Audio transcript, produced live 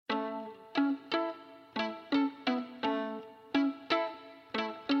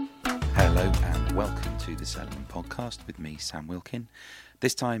Hello and welcome to the Cellarman Podcast with me, Sam Wilkin.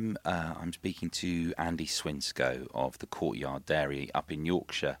 This time I'm speaking to Andy Swinscoe of the Courtyard Dairy up in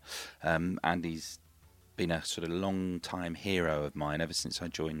Yorkshire. Andy's been a sort of long-time hero of mine ever since I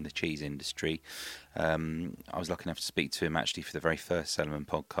joined the cheese industry. I was lucky enough to speak to him actually for the very first Cellarman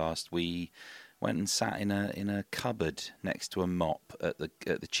Podcast. We went and sat in a cupboard next to a mop at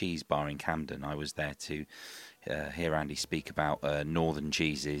the cheese bar in Camden. I was there to hear Andy speak about northern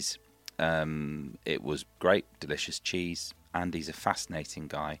cheeses. It was great, delicious cheese. Andy's a fascinating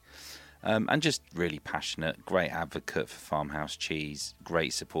guy, and just really passionate, great advocate for farmhouse cheese,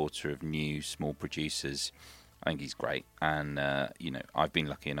 great supporter of new small producers. I think he's great, and I've been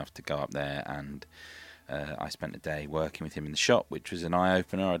lucky enough to go up there, and I spent a day working with him in the shop, which was an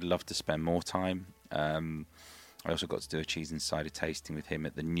eye-opener. I'd love to spend more time. I also got to do a cheese insider tasting with him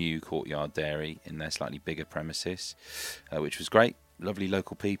at the new Courtyard Dairy in their slightly bigger premises, which was great. Lovely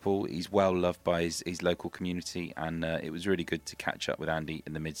local people. He's well loved by his local community, and it was really good to catch up with Andy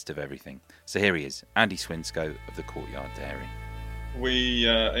in the midst of everything. So here he is, Andy Swinscoe of the Courtyard Dairy. We,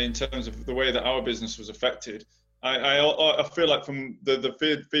 in terms of the way that our business was affected, I feel like from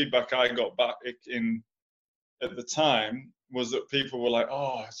the feedback I got back at the time was that people were like,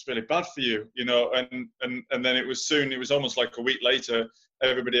 "Oh, it's really bad for you," and then it was almost like a week later,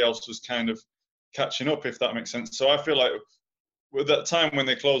 everybody else was kind of catching up, if that makes sense. So I feel like with that time when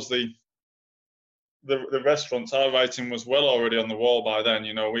they closed the restaurants, our writing was well already on the wall by then.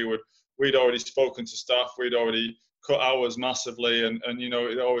 We'd already spoken to staff, we'd already cut hours massively, and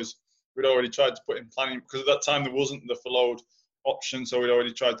we'd already tried to put in planning, because at that time there wasn't the furloughed option, so we'd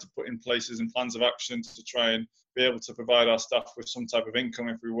already tried to put in places and plans of action to try and be able to provide our staff with some type of income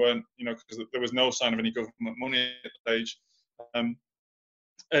if we weren't, because there was no sign of any government money at the stage.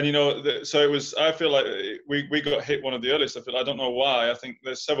 So it was. I feel like we got hit one of the earliest. I don't know why. I think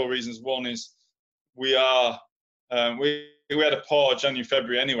there's several reasons. One is we had a poor January,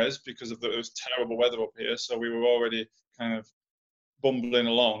 February, anyways, because it was terrible weather up here. So we were already kind of bumbling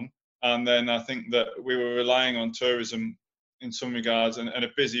along. And then I think that we were relying on tourism in some regards and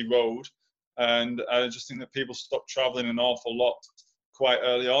a busy road. And I just think that people stopped traveling an awful lot quite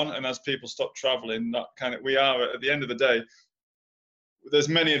early on. And as people stopped traveling, we are at the end of the day. There's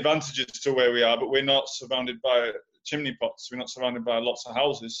many advantages to where we are, but we're not surrounded by chimney pots. We're not surrounded by lots of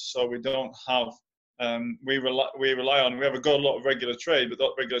houses, so we don't have. We have got a lot of regular trade, but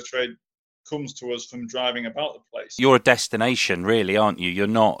that regular trade comes to us from driving about the place. You're a destination, really, aren't you? You're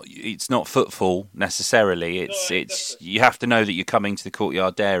not. It's not footfall necessarily. It's. You have to know that you're coming to the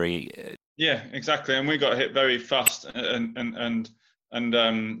Courtyard Dairy. Yeah, exactly. And we got hit very fast, I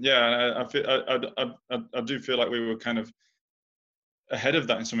do feel like we were kind of ahead of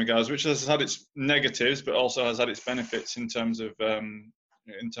that in some regards, which has had its negatives, but also has had its benefits in terms of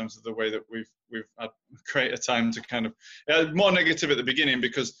the way that we've had greater time to kind of more negative at the beginning,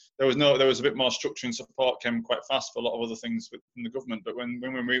 because there was a bit more structure and support came quite fast for a lot of other things from the government. But when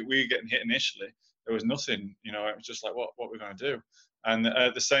we were getting hit initially, there was nothing. It was just like what we're going to do, and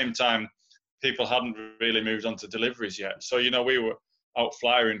at the same time, people hadn't really moved on to deliveries yet. So we were out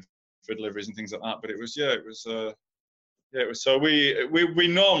flyering for deliveries and things like that. But it was. So we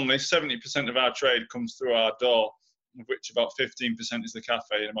normally 70% of our trade comes through our door, of which about 15% is the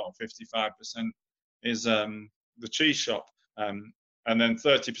cafe and about 55% is the cheese shop, and then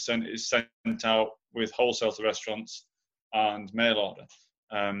 30% is sent out with wholesale to restaurants and mail order,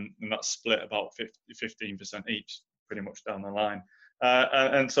 and that's split about 15% each, pretty much down the line.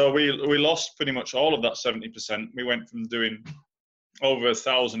 And so we lost pretty much all of that 70%. We went from doing over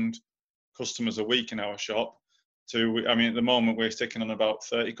 1,000 customers a week in our shop to, at the moment we're sticking on about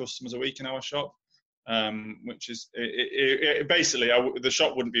 30 customers a week in our shop, which is basically the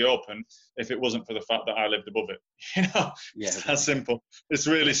shop wouldn't be open if it wasn't for the fact that I lived above it. It's that simple. It's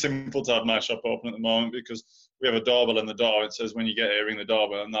really simple to have my shop open at the moment, because we have a doorbell in the door. It says, when you get here, ring the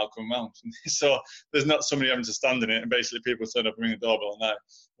doorbell and they'll come round. So there's not somebody having to stand in it, and basically people turn up and ring the doorbell and they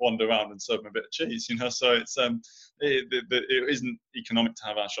wander around and serve them a bit of cheese. So it's it isn't economic to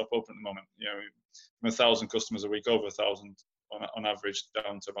have our shop open at the moment. From 1,000 customers a week, over 1,000 on average,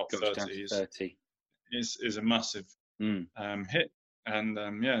 down to about 30 is a massive hit. And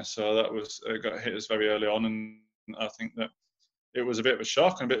so that got hit us very early on, and I think that it was a bit of a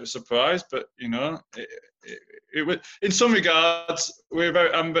shock and a bit of a surprise. But it was, in some regards, we're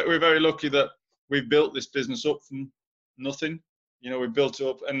very lucky that we built this business up from nothing. We built it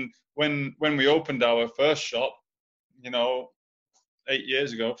up, and when we opened our first shop, 8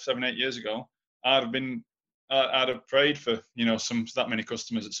 years ago, 7-8 years ago, I'd have prayed for that many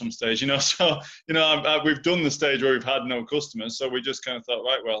customers at some stage. So we've done the stage where we've had no customers, so we just kind of thought,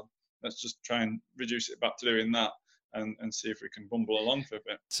 right, well, let's just try and reduce it back to doing that. And see if we can bumble along for a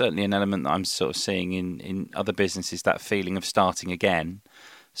bit. Certainly an element that I'm sort of seeing in other businesses, that feeling of starting again.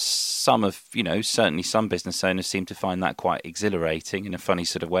 Certainly some business owners seem to find that quite exhilarating in a funny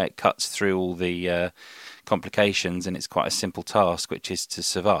sort of way. It cuts through all the complications, and it's quite a simple task, which is to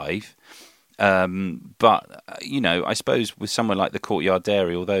survive. But I suppose with somewhere like the Courtyard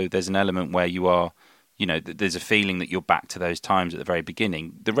Dairy, although there's an element where you are, there's a feeling that you're back to those times at the very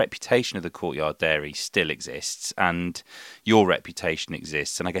beginning, the reputation of the Courtyard Dairy still exists, and your reputation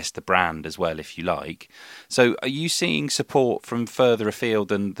exists, and I guess the brand as well, if you like. So are you seeing support from further afield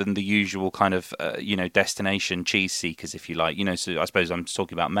than the usual kind of, destination cheese seekers, if you like? So I suppose I'm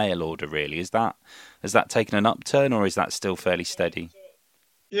talking about mail order, really. Has that taken an upturn, or is that still fairly steady?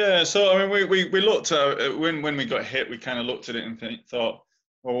 Yeah, so I mean, we looked at when we got hit, we kind of looked at it and thought,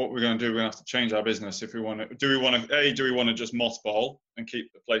 well, what we're going to do, we're going to have to change our business if we want to. Do we want to just mothball and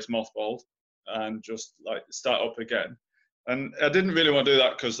keep the place mothballed and just like start up again? And I didn't really want to do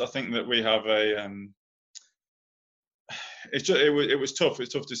that because I think that we have it was tough.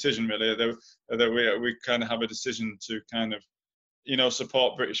 It's a tough decision, really. That we kind of have a decision to kind of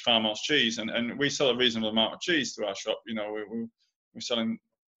support British farmhouse cheese, and we sell a reasonable amount of cheese through our shop. We're selling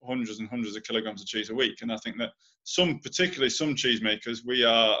hundreds and hundreds of kilograms of cheese a week, and I think that particularly some cheesemakers, we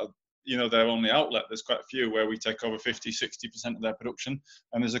are their only outlet. There's quite a few where we take over 50-60% of their production,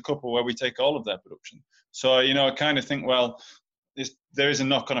 and there's a couple where we take all of their production. So I kind of think, well, there is a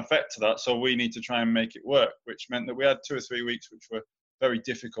knock-on effect to that, so we need to try and make it work, which meant that we had 2 or 3 weeks which were very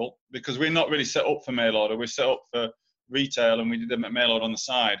difficult because we're not really set up for mail order. We're set up for retail, and we did a mail order on the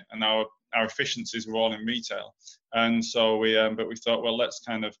side, and our efficiencies were all in retail. And so we thought, well, let's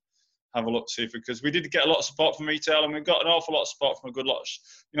kind of have a look, see if because we did get a lot of support from retail, and we got an awful lot of support from a good lot.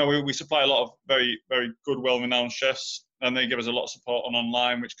 We supply a lot of very, very good, well-renowned chefs, and they give us a lot of support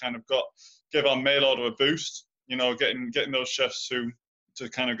online, which kind of gave our mail order a boost. Getting those chefs to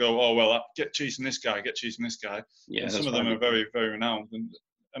kind of go, oh well, get cheese from this guy, get cheese from this guy. Yeah, and some of them are very, very renowned,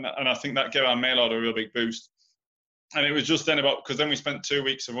 and I think that gave our mail order a real big boost. And it was just then because then we spent 2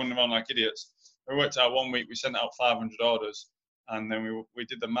 weeks of running around like idiots. We worked out 1 week, we sent out 500 orders, and then we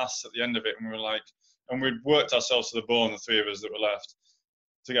did the maths at the end of it, and we were like, and we'd worked ourselves to the bone, the three of us that were left,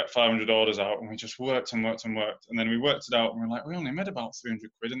 to get 500 orders out, and we just worked and worked and worked, and then we worked it out, and we were like, we only made about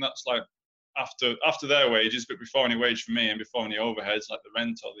 300 quid, and that's like after their wages, but before any wage for me and before any overheads like the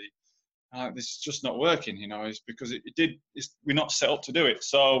rent or this is just not working, it's because we're not set up to do it.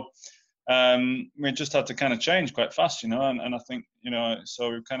 So we just had to kind of change quite fast, and I think, so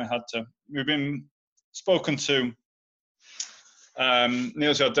we've kind of had to, we've been spoken to,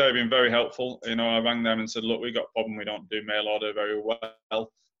 Neal's Yard Dairy been very helpful. I rang them and said, look, we got a problem, we don't do mail order very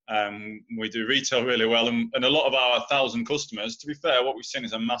well. We do retail really well, and a lot of our 1,000 customers, to be fair, what we've seen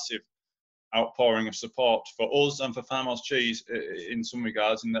is a massive outpouring of support for us and for Farmhouse Cheese in some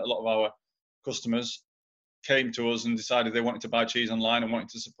regards, and that a lot of our customers came to us and decided they wanted to buy cheese online and wanted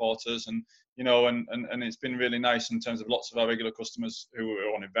to support us, and and it's been really nice in terms of lots of our regular customers who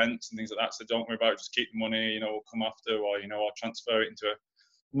are on events and things like that. So don't worry about it, just keep the money, we'll come after, or or transfer it into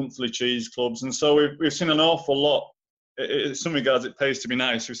a monthly cheese clubs. And so we've seen an awful lot. In some regards, it pays to be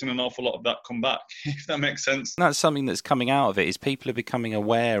nice. We've seen an awful lot of that come back, if that makes sense. That's something that's coming out of it, is people are becoming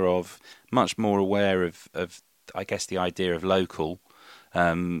much more aware of I guess, the idea of local.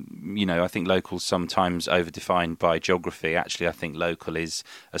 I think local's sometimes overdefined by geography. Actually, I think local is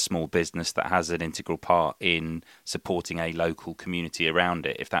a small business that has an integral part in supporting a local community around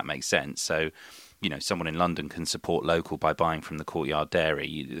it, if that makes sense. So, someone in London can support local by buying from the Courtyard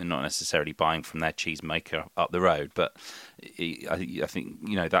Dairy. They're not necessarily buying from their cheesemaker up the road, but I think,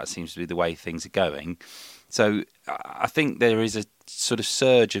 that seems to be the way things are going. So I think there is a sort of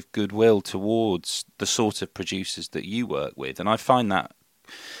surge of goodwill towards the sort of producers that you work with. And I find that,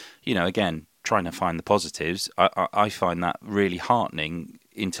 again, trying to find the positives, I find that really heartening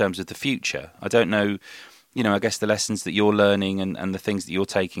in terms of the future. I don't know, I guess the lessons that you're learning and the things that you're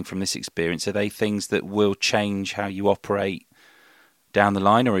taking from this experience, are they things that will change how you operate down the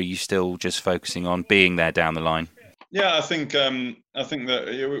line, or are you still just focusing on being there down the line? Yeah, I think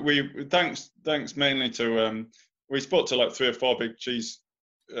that we thanks mainly to we spoke to like 3 or 4 big cheese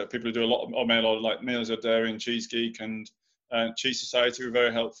people who do a lot of mail order, like Neal's Yard Dairy and Cheese Geek and Cheese Society were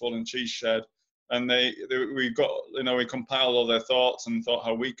very helpful, and Cheese Shed, and we compiled all their thoughts and thought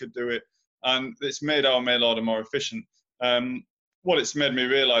how we could do it, and it's made our mail order more efficient. What it's made me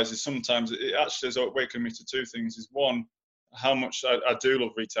realise is sometimes it actually has awakened me to 2 things. Is one, how much I do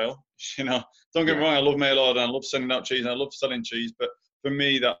love retail. Don't get me wrong, I love mail order, I love sending out cheese, and I love selling cheese. But for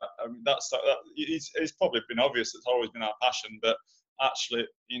me, it's probably been obvious. It's always been our passion. But actually,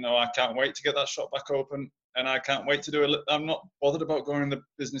 I can't wait to get that shop back open, and I can't wait to do it. I'm not bothered about going in the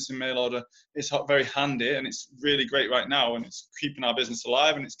business in mail order. It's very handy, and it's really great right now, and it's keeping our business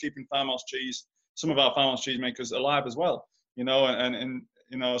alive, and it's keeping farmhouse cheese, some of our farmhouse cheese makers alive as well, and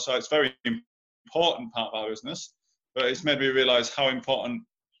so it's very important part of our business, but it's made me realize how important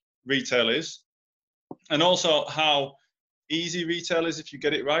retail is, and also how easy retail is if you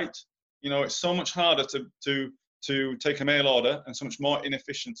get it right. It's so much harder to take a mail order, and so much more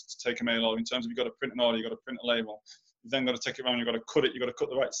inefficient to take a mail order in terms of you've got to print an order, you've got to print a label, you've then got to take it around, you've got to cut it, you've got to cut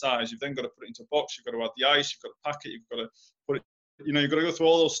the right size, you've then got to put it into a box, you've got to add the ice, you've got to pack it, you've got to put it, you've got to go through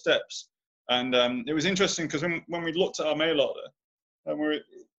all those steps. And it was interesting because when we looked at our mail order, and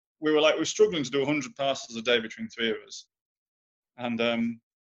we were struggling to do 100 parcels a day between three of us. And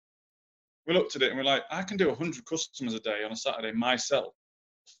we looked at it and we're like, I can do 100 customers a day on a Saturday myself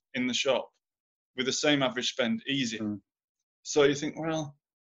in the shop with the same average spend, easy. So you think, well,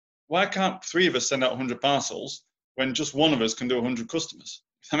 why can't three of us send out 100 parcels when just one of us can do 100 customers?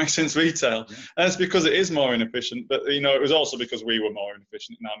 If that makes sense, retail. Yeah. And it's because it is more inefficient, but it was also because we were more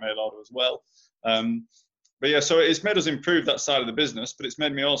inefficient in our mail order as well. But yeah, so it's made us improve that side of the business, but it's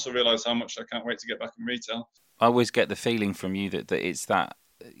made me also realise how much I can't wait to get back in retail. I always get the feeling from you that it's that,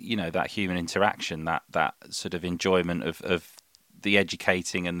 that human interaction, that sort of enjoyment of the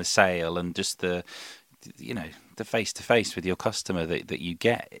educating and the sale, and just the face-to-face with your customer that you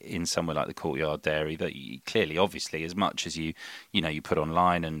get in somewhere like the Courtyard Dairy, that you clearly, obviously, as much as you put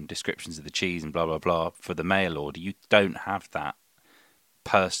online and descriptions of the cheese and blah, blah, blah for the mail order, you don't have that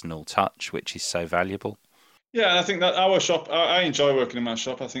personal touch, which is so valuable. Yeah, and I think that our shop, I enjoy working in my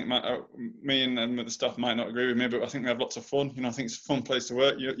shop. I think me and the staff might not agree with me, but I think we have lots of fun. I think it's a fun place to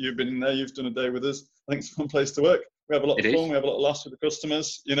work. You've been in there, you've done a day with us. I think it's a fun place to work. We have a lot of fun. We have a lot of laughs with the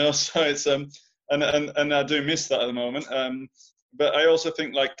customers, so it's and I do miss that at the moment. But I also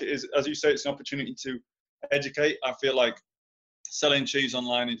think, as you say, it's an opportunity to educate. I feel like selling cheese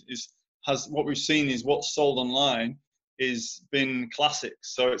online has what we've seen is what's sold online is been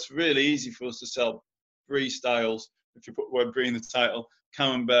classics. So it's really easy for us to sell Brie styles, if you put the word Brie in the title,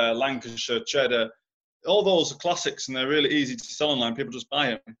 Camembert, Lancashire, Cheddar, all those are classics, and they're really easy to sell online. People just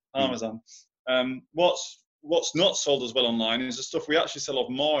buy them. Parmesan. What's not sold as well online is the stuff we actually sell off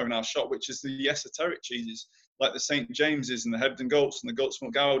more in our shop, which is the esoteric cheeses, like the St. James's and the Hebden Goats and the Goat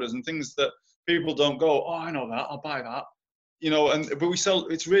Smoked Goudas, and things that people don't go, oh, I know that, I'll buy that. But we sell,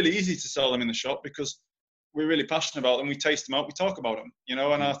 it's really easy to sell them in the shop because we're really passionate about them, we taste them out, we talk about them,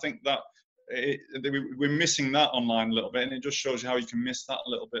 and I think that we're missing that online a little bit, and it just shows you how you can miss that a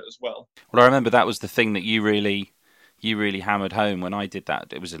little bit as well. Well, I remember that was the thing that you really hammered home when I did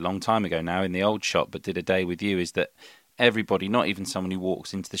that. It was a long time ago now in the old shop, but did a day with you, is that everybody, not even someone who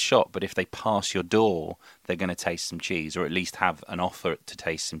walks into the shop, but if they pass your door, they're going to taste some cheese, or at least have an offer to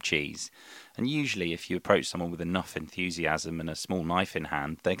taste some cheese. And usually if you approach someone with enough enthusiasm and a small knife in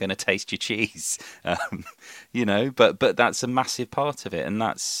hand, they're going to taste your cheese, but that's a massive part of it. And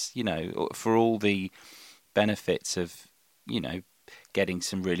that's, for all the benefits of, getting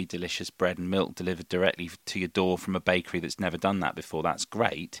some really delicious bread and milk delivered directly to your door from a bakery that's never done that before, that's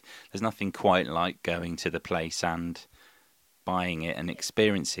great. There's nothing quite like going to the place and buying it and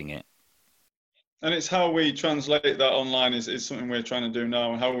experiencing it. And it's how we translate that online is something we're trying to do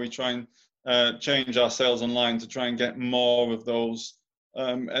now, and how we try and change our sales online to try and get more of those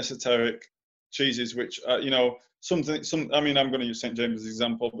esoteric cheeses, which I'm going to use St. James as an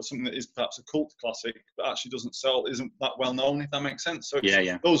example, but something that is perhaps a cult classic, but actually doesn't sell, isn't that well known, if that makes sense. So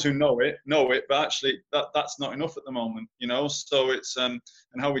those who know it, but actually that's not enough at the moment, So it's and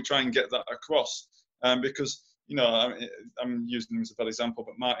how we try and get that across, because I'm using him as a bad example,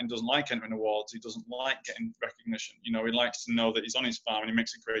 but Martin doesn't like entering awards. He doesn't like getting recognition. He likes to know that he's on his farm and he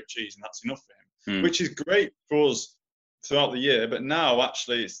makes a great cheese, and that's enough for him, which is great for us throughout the year. But now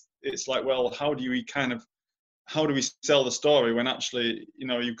actually it's like, well, how do we sell the story when actually,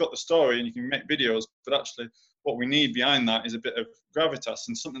 you've got the story and you can make videos, but actually what we need behind that is a bit of gravitas,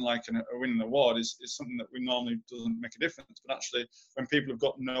 and something like a winning award is something that we normally doesn't make a difference. But actually, when people have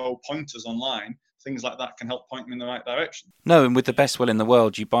got no pointers online, things like that can help point them in the right direction. No, and with the best will in the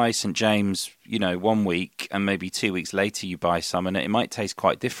world, you buy St. James, 1 week, and maybe 2 weeks later you buy some, and it might taste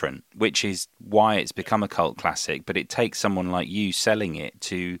quite different, which is why it's become a cult classic. But it takes someone like you selling it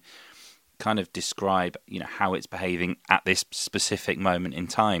to kind of describe, how it's behaving at this specific moment in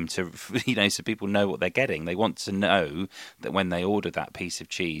time, to, so people know what they're getting. They want to know that when they order that piece of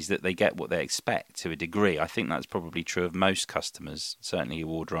cheese, that they get what they expect to a degree. I think that's probably true of most customers, certainly who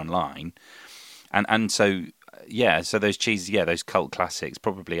order online. And so those cheeses, those cult classics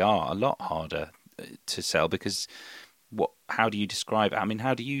probably are a lot harder to sell, because How do you describe it? I mean,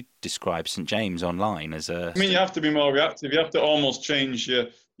 how do you describe St James online as a? I mean, you have to be more reactive. You have to almost change your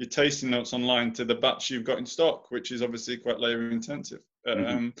tasting notes online to the batch you've got in stock, which is obviously quite labour intensive.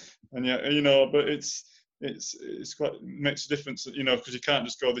 And yeah, you know, but it's quite, it makes a difference, you know, because you can't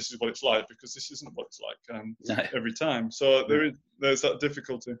just go, this is what it's like, because this isn't what it's like No. every time. So there's that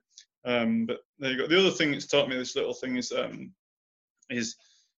difficulty. But there you go. The other thing it's taught me, this little thing, is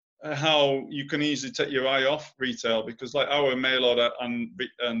how you can easily take your eye off retail, because like our mail order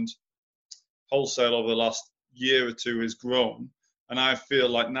and wholesale over the last year or two has grown, and I feel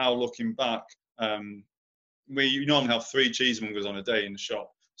like now looking back, we normally have 3 cheesemongers on a day in the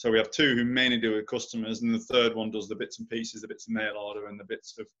shop. So we have 2 who mainly deal with customers, and the third one does the bits and pieces, the bits of mail order and the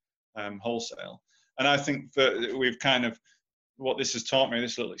bits of wholesale. And I think that we've kind of, what this has taught me,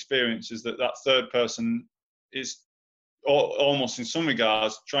 this little experience, is that third person is almost in some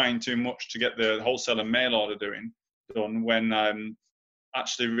regards trying too much to get the wholesale and mail order done when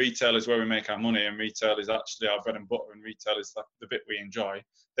actually retail is where we make our money, and retail is actually our bread and butter, and retail is the bit we enjoy.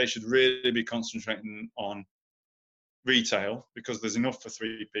 They should really be concentrating on retail, because there's enough for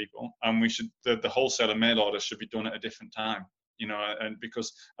 3 people, and the wholesale and mail order should be done at a different time, you know. And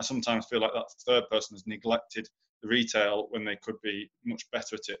because I sometimes feel like that third person has neglected the retail when they could be much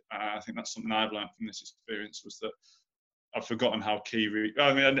better at it. I think that's something I've learned from this experience, was that I've forgotten how key.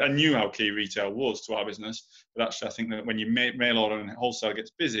 I knew how key retail was to our business, but actually, I think that when you mail order and wholesale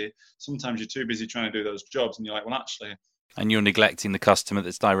gets busy, sometimes you're too busy trying to do those jobs, and you're like, well, actually. And you're neglecting the customer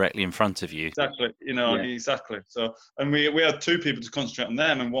that's directly in front of you. Exactly, you know, exactly. So, and we had 2 people to concentrate on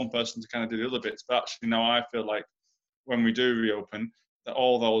them, and 1 person to kind of do the other bits. But actually, now I feel like when we do reopen, that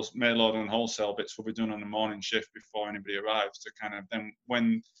all those mail order and wholesale bits will be done on the morning shift before anybody arrives, to kind of then,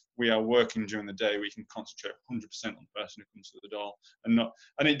 when we are working during the day, we can concentrate 100% on the person who comes to the door,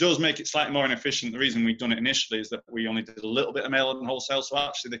 and it does make it slightly more inefficient. The reason we've done it initially is that we only did a little bit of mail order and wholesale, so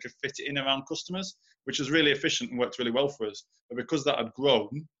actually they could fit it in around customers, which was really efficient and worked really well for us. But because that had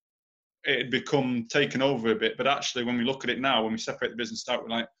grown, it had become taken over a bit. But actually, when we look at it now, when we separate the business out, we're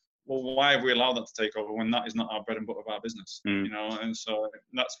like, well, why have we allowed that to take over when that is not our bread and butter of our business? You know, and so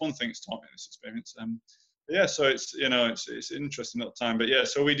that's one thing it's taught me, this experience. Yeah, so it's, you know, it's an interesting little time. But yeah,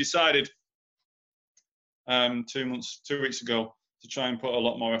 so we decided 2 weeks ago to try and put a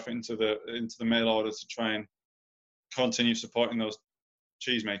lot more effort into the mail order, to try and continue supporting those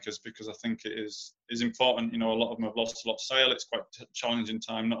cheesemakers, because I think it is important. You know, a lot of them have lost a lot of sale. It's quite a challenging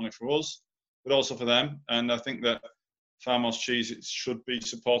time, not only for us, but also for them. And I think that Farmhouse Cheese, it should be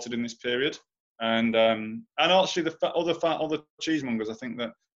supported in this period. And actually the other cheesemongers, I think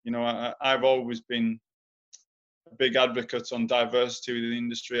that, you know, I've always been a big advocate on diversity within the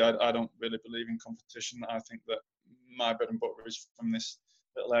industry. I don't really believe in competition. I think that my bread and butter is from this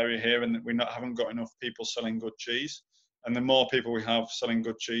little area here, and that we haven't got enough people selling good cheese. And the more people we have selling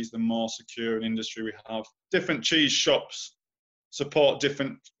good cheese, the more secure an industry we have. Different cheese shops support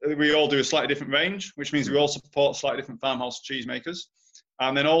different, we all do a slightly different range, which means we all support slightly different farmhouse cheesemakers.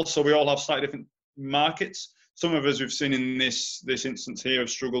 And then also we all have slightly different markets. Some of us we've seen in this instance here have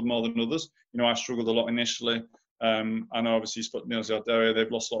struggled more than others. You know, I struggled a lot initially. I know obviously Neil Zardera,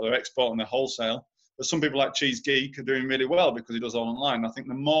 they've lost a lot of their export and their wholesale. But some people like Cheese Geek are doing really well because he does all online. I think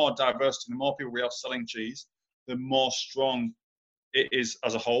the more diversity, the more people we have selling cheese, the more strong it is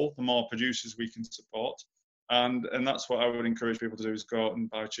as a whole, the more producers we can support. And that's what I would encourage people to do, is go out and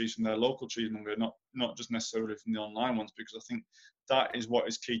buy cheese from their local cheesemonger, not just necessarily from the online ones, because I think that is what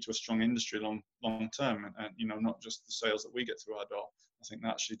is key to a strong industry long term, and you know, not just the sales that we get through our door. I think that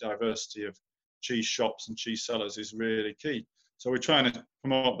actually diversity of cheese shops and cheese sellers is really key. So we're trying to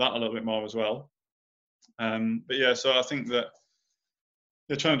promote that a little bit more as well. But yeah, so I think that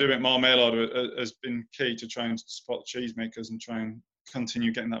they're trying to do a bit more mail order has been key to try and support the cheesemakers and try and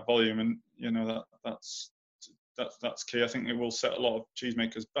continue getting that volume. And you know, that's key. I think it will set a lot of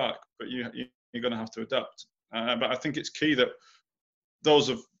cheesemakers back, but you're going to have to adapt. But I think it's key that those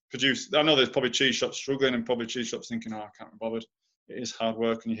have produced. I know there's probably cheese shops struggling, and probably cheese shops thinking, "Oh, I can't be bothered." It is hard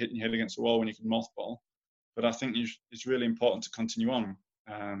work, and you're hitting your head against the wall when you can mothball. But I think it's really important to continue on,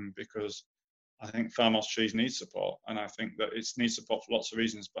 because I think farmhouse cheese needs support, and I think that it needs support for lots of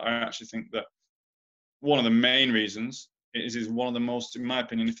reasons. But I actually think that one of the main reasons is one of the most, in my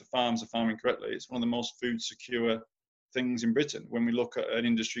opinion, if the farms are farming correctly, it's one of the most food secure things in Britain. When we look at an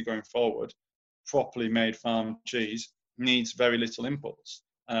industry going forward, properly made farm cheese needs very little inputs.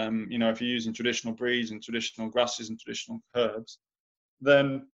 You know, if you're using traditional breeds and traditional grasses and traditional herbs,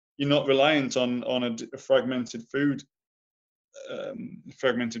 then you're not reliant on a fragmented food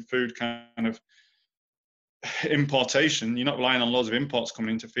kind of importation, you're not relying on loads of imports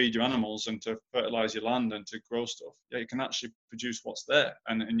coming in to feed your animals and to fertilize your land and to grow stuff. Yeah, you can actually produce what's there,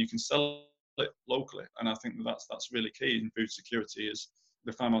 and you can sell it locally. And I think that's really key in food security. Is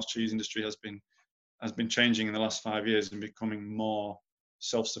the farmhouse cheese industry has been changing in the last 5 years and becoming more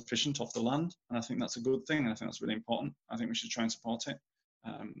self-sufficient off the land, and I think that's a good thing, and I think that's really important. I think we should try and support it,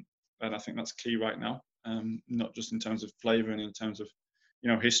 and I think that's key right now, not just in terms of flavour and in terms of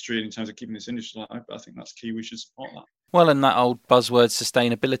history and in terms of keeping this industry alive, but I think that's key. We should support that. Well, and that old buzzword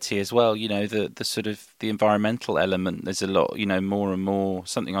sustainability as well, the sort of the environmental element, there's a lot, more and more,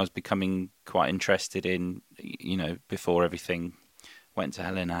 something I was becoming quite interested in, before everything went to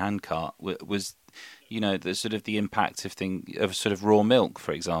hell in a handcart, was the sort of the impact of sort of raw milk,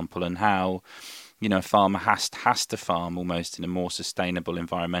 for example, and how a farmer has to farm almost in a more sustainable,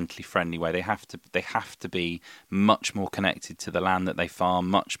 environmentally friendly way. They have to be much more connected to the land that they farm,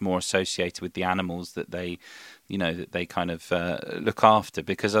 much more associated with the animals that they kind of look after,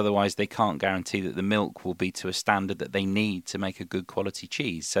 because otherwise they can't guarantee that the milk will be to a standard that they need to make a good quality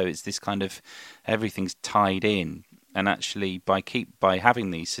cheese. So it's this kind of everything's tied in. And actually, by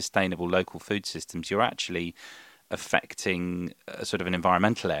having these sustainable local food systems, you're actually affecting a sort of an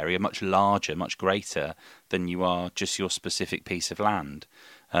environmental area much larger, much greater than you are just your specific piece of land.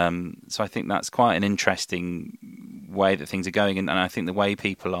 So I think that's quite an interesting way that things are going, and I think the way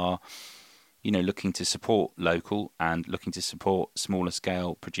people are, looking to support local and looking to support smaller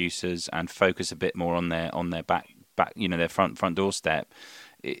scale producers and focus a bit more on their back, their front doorstep.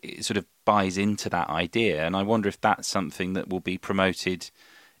 It sort of buys into that idea, and I wonder if that's something that will be promoted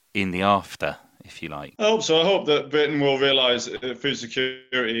in the after, if you like. I hope so. I hope that Britain will realise that food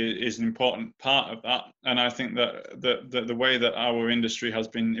security is an important part of that, and I think that the way that our industry has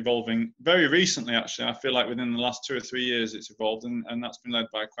been evolving very recently, actually, I feel like within the last 2 or 3 years it's evolved, and that's been led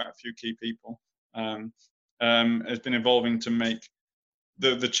by quite a few key people. Has been evolving to make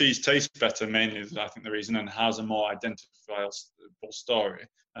the cheese tastes better, mainly is I think the reason, and has a more identifiable story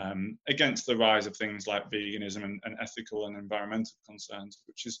against the rise of things like veganism and ethical and environmental concerns,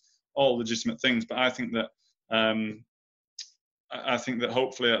 which is all legitimate things. But I think that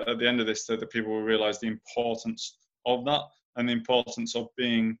hopefully at the end of this, that the people will realise the importance of that and the importance of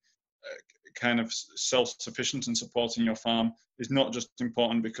being kind of self-sufficient and supporting your farm is not just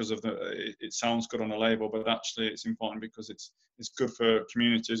important because of it sounds good on a label, but actually it's important because it's good for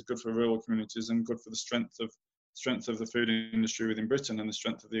communities, good for rural communities, and good for the strength of the food industry within Britain and the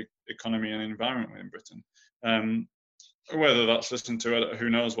strength of the economy and environment within Britain. Whether that's listened to, who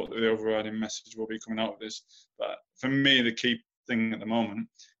knows what the overriding message will be coming out of this. But for me, the key thing at the moment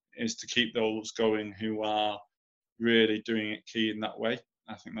is to keep those going who are really doing it key in that way.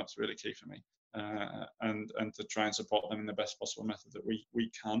 I think that's really key for me, and to try and support them in the best possible method that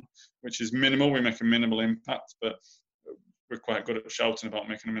we can, which is minimal. We make a minimal impact, but we're quite good at shouting about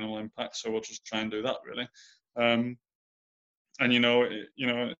making a minimal impact, so we'll just try and do that really. And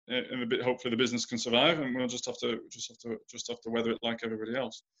hopefully the business can survive, and we'll just have to weather it like everybody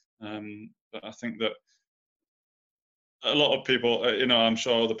else. But I think that a lot of people, I'm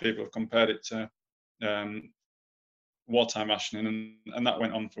sure other people have compared it to wartime rationing, and that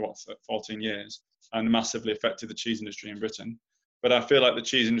went on for 14 years and massively affected the cheese industry in Britain. But I feel like the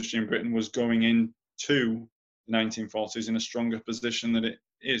cheese industry in Britain was going into the 1940s in a stronger position than it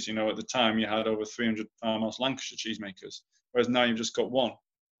is. At the time you had over 300 farmhouse Lancashire cheesemakers, whereas now you've just got one.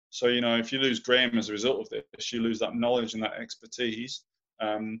 So if you lose Graham as a result of this, you lose that knowledge and that expertise,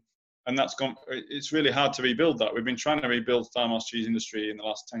 and that's gone. It's really hard to rebuild that. We've been trying to rebuild farmhouse cheese industry in the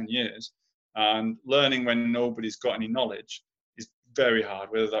last 10 years. And learning when nobody's got any knowledge is very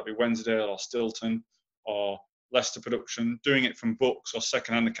hard, whether that be Wensleydale or Stilton or Leicester Production. Doing it from books or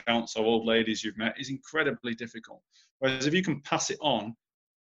second-hand accounts or old ladies you've met is incredibly difficult. Whereas if you can pass it on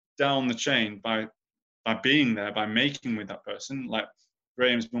down the chain by being there, by making with that person, like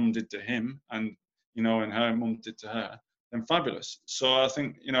Graham's mum did to him, and and her mum did to her, then fabulous. So I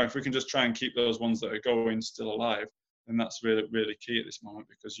think if we can just try and keep those ones that are going still alive, then that's really, really key at this moment,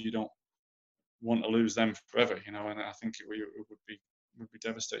 because you don't want to lose them forever, and I think it would be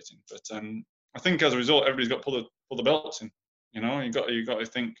devastating. But I think as a result, everybody's got to pull the belts in. You got to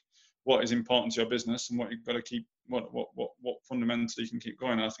think what is important to your business and what you've got to keep, what fundamentally you can keep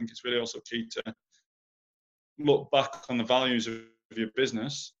going. And I think it's really also key to look back on the values of your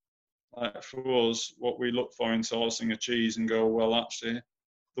business. Like for us, what we look for in sourcing a cheese and go, well, actually,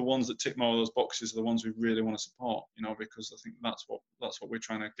 the ones that tick more of those boxes are the ones we really want to support, because I think that's what we're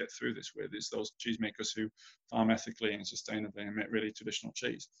trying to get through this with, is those cheesemakers who farm ethically and sustainably and make really traditional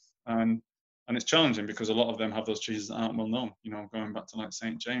cheese. And it's challenging because a lot of them have those cheeses that aren't well known, going back to like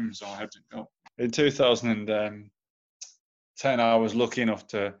St. James or Hebden Goat. in 2010, I was lucky enough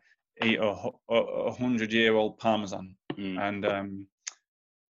to eat a 100-year-old Parmesan, and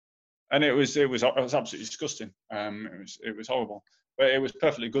it was absolutely disgusting. It was horrible, but it was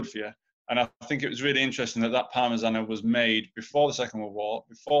perfectly good for you. And I think it was really interesting that Parmesan was made before the Second World War,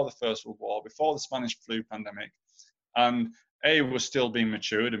 before the First World War, before the Spanish flu pandemic, and A, was still being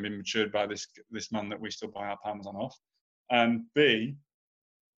matured by this man that we still buy our Parmesan off, and B,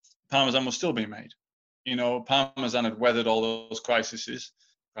 Parmesan was still being made. You know, Parmesan had weathered all those crises,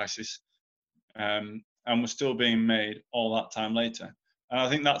 and was still being made all that time later. And I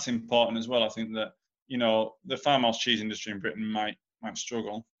think that's important as well. I think that, you know, the farmhouse cheese industry in Britain might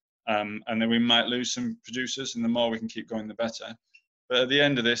struggle, and then we might lose some producers, and the more we can keep going, the better. But at the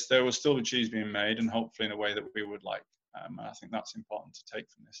end of this, there will still be cheese being made, and hopefully in a way that we would like. And I think that's important to take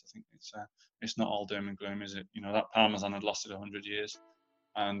from this. I think it's not all doom and gloom, is it? You know, that Parmesan had lasted 100 years,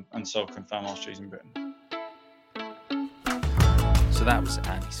 and so can farmhouse cheese in Britain. So that was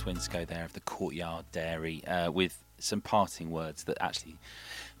Andy Swinscoe there of the Courtyard Dairy, with some parting words that actually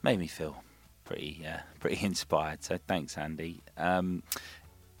made me feel pretty inspired. So thanks, Andy.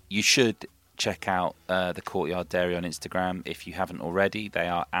 You should check out the Courtyard Dairy on Instagram if you haven't already. They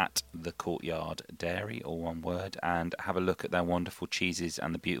are at the Courtyard Dairy, all one word, and have a look at their wonderful cheeses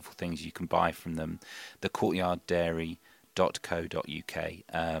and the beautiful things you can buy from them.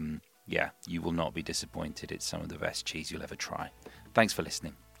 thecourtyarddairy.co.uk. Yeah, you will not be disappointed. It's some of the best cheese you'll ever try. Thanks for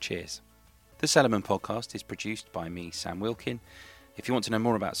listening. Cheers. The Cellarman Podcast is produced by me, Sam Wilkin. If you want to know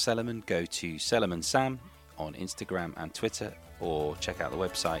more about Cellarman, go to Cellarman Sam on Instagram and Twitter, or check out the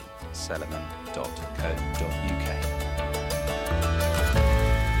website cellarman.co.uk.